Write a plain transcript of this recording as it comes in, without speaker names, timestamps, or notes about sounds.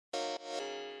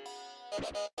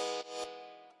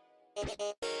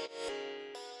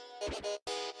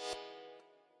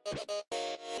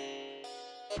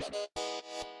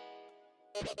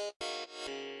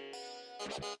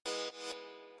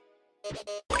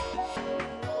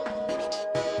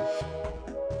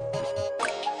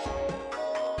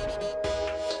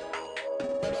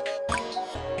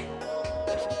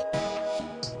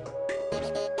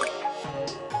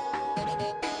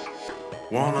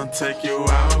Wanna take you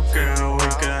out, girl, we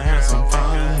can have some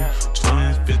fun.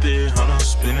 20, 50, 100,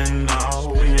 spinning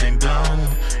all, we ain't done.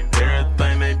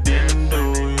 Everything they didn't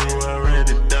do, you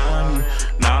already done.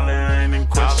 Now there ain't in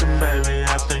question, baby,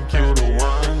 I think you the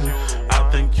one. I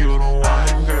think you the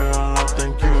one, girl, I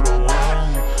think you the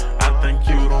one. I think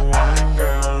you the one,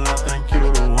 girl, I think you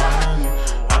the one.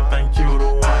 I think you the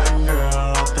one,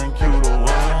 girl, I think you the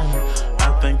one.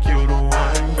 I think you the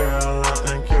one, girl, I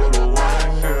think you the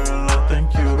one, girl, I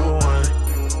think you the one.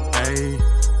 Hey,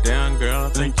 damn girl, I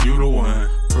think you the one.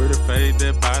 Pretty face,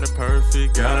 that body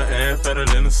perfect, got an ass fatter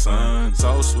than the sun.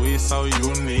 So sweet, so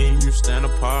unique, you stand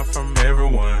apart from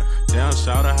everyone. Damn,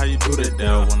 shout out how you do that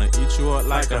there. Wanna eat you up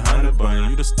like a honey bun.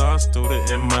 You the star student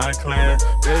in my class,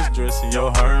 best dressed in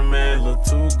your Hermes. Look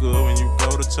too good when you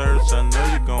go to church, I know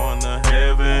you're going to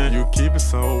heaven. You keep it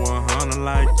so 100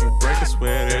 like you break a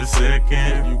sweat every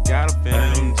second. You got a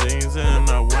phantom jeans and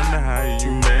I wonder how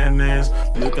you manage.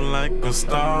 Looking like a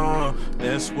star,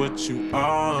 that's what you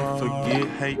are. Forget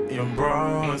hate and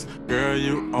bras, girl,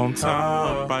 you on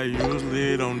top. I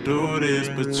usually don't do this,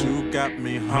 but you got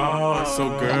me hard. So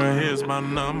girl, here's my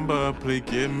number, please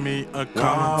give me a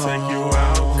call. Take you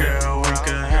out, girl, we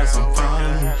can have some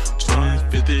fun.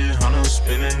 20, 50, 100,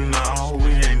 spinning all,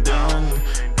 we ain't done.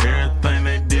 Everything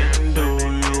they didn't do,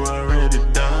 you already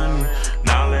done.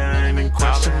 Now there ain't in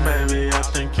question, baby, I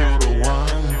think you the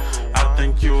one. I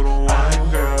think you the one,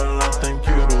 girl, I think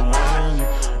you the one.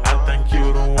 I think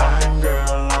you the one,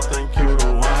 girl, I think you the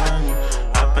one.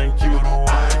 I think you the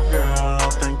one, girl, I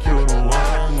think you the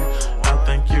one. I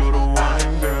think you the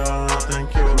one, girl, I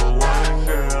think you the one,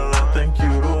 girl, I think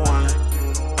you the one.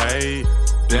 Hey,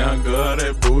 damn girl,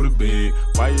 that booty big.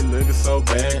 Why you looking so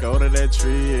bad? Go to that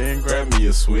tree and grab me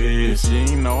a switch. She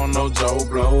ain't know no Joe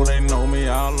Blow, they know me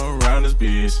all around this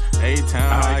bitch.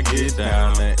 A-Town, I get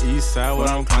down, that east side what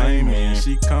I'm claiming.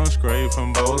 She come straight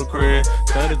from Boulder Crest,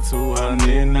 32 her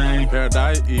nickname.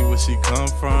 Paradise eat where she come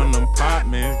from, them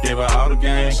apartments, gave her all the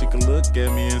game. She could look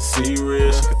at me and see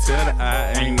real, she could tell that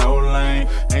I ain't no lame.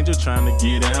 Ain't just trying to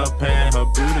get out past, her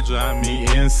beauty drive me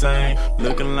insane.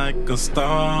 Looking like a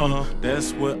star,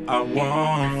 that's what I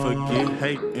want. Forget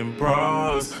hate and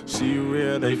bras, she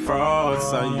real, they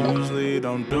frauds. I usually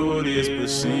don't do this, but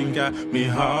she got me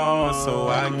hard. So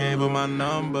I gave her my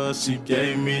number, she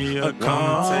gave me a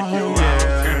call. Take you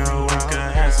out, girl, we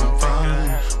can have some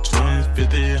fun. 20,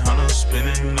 50, 100,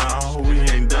 spinning all, we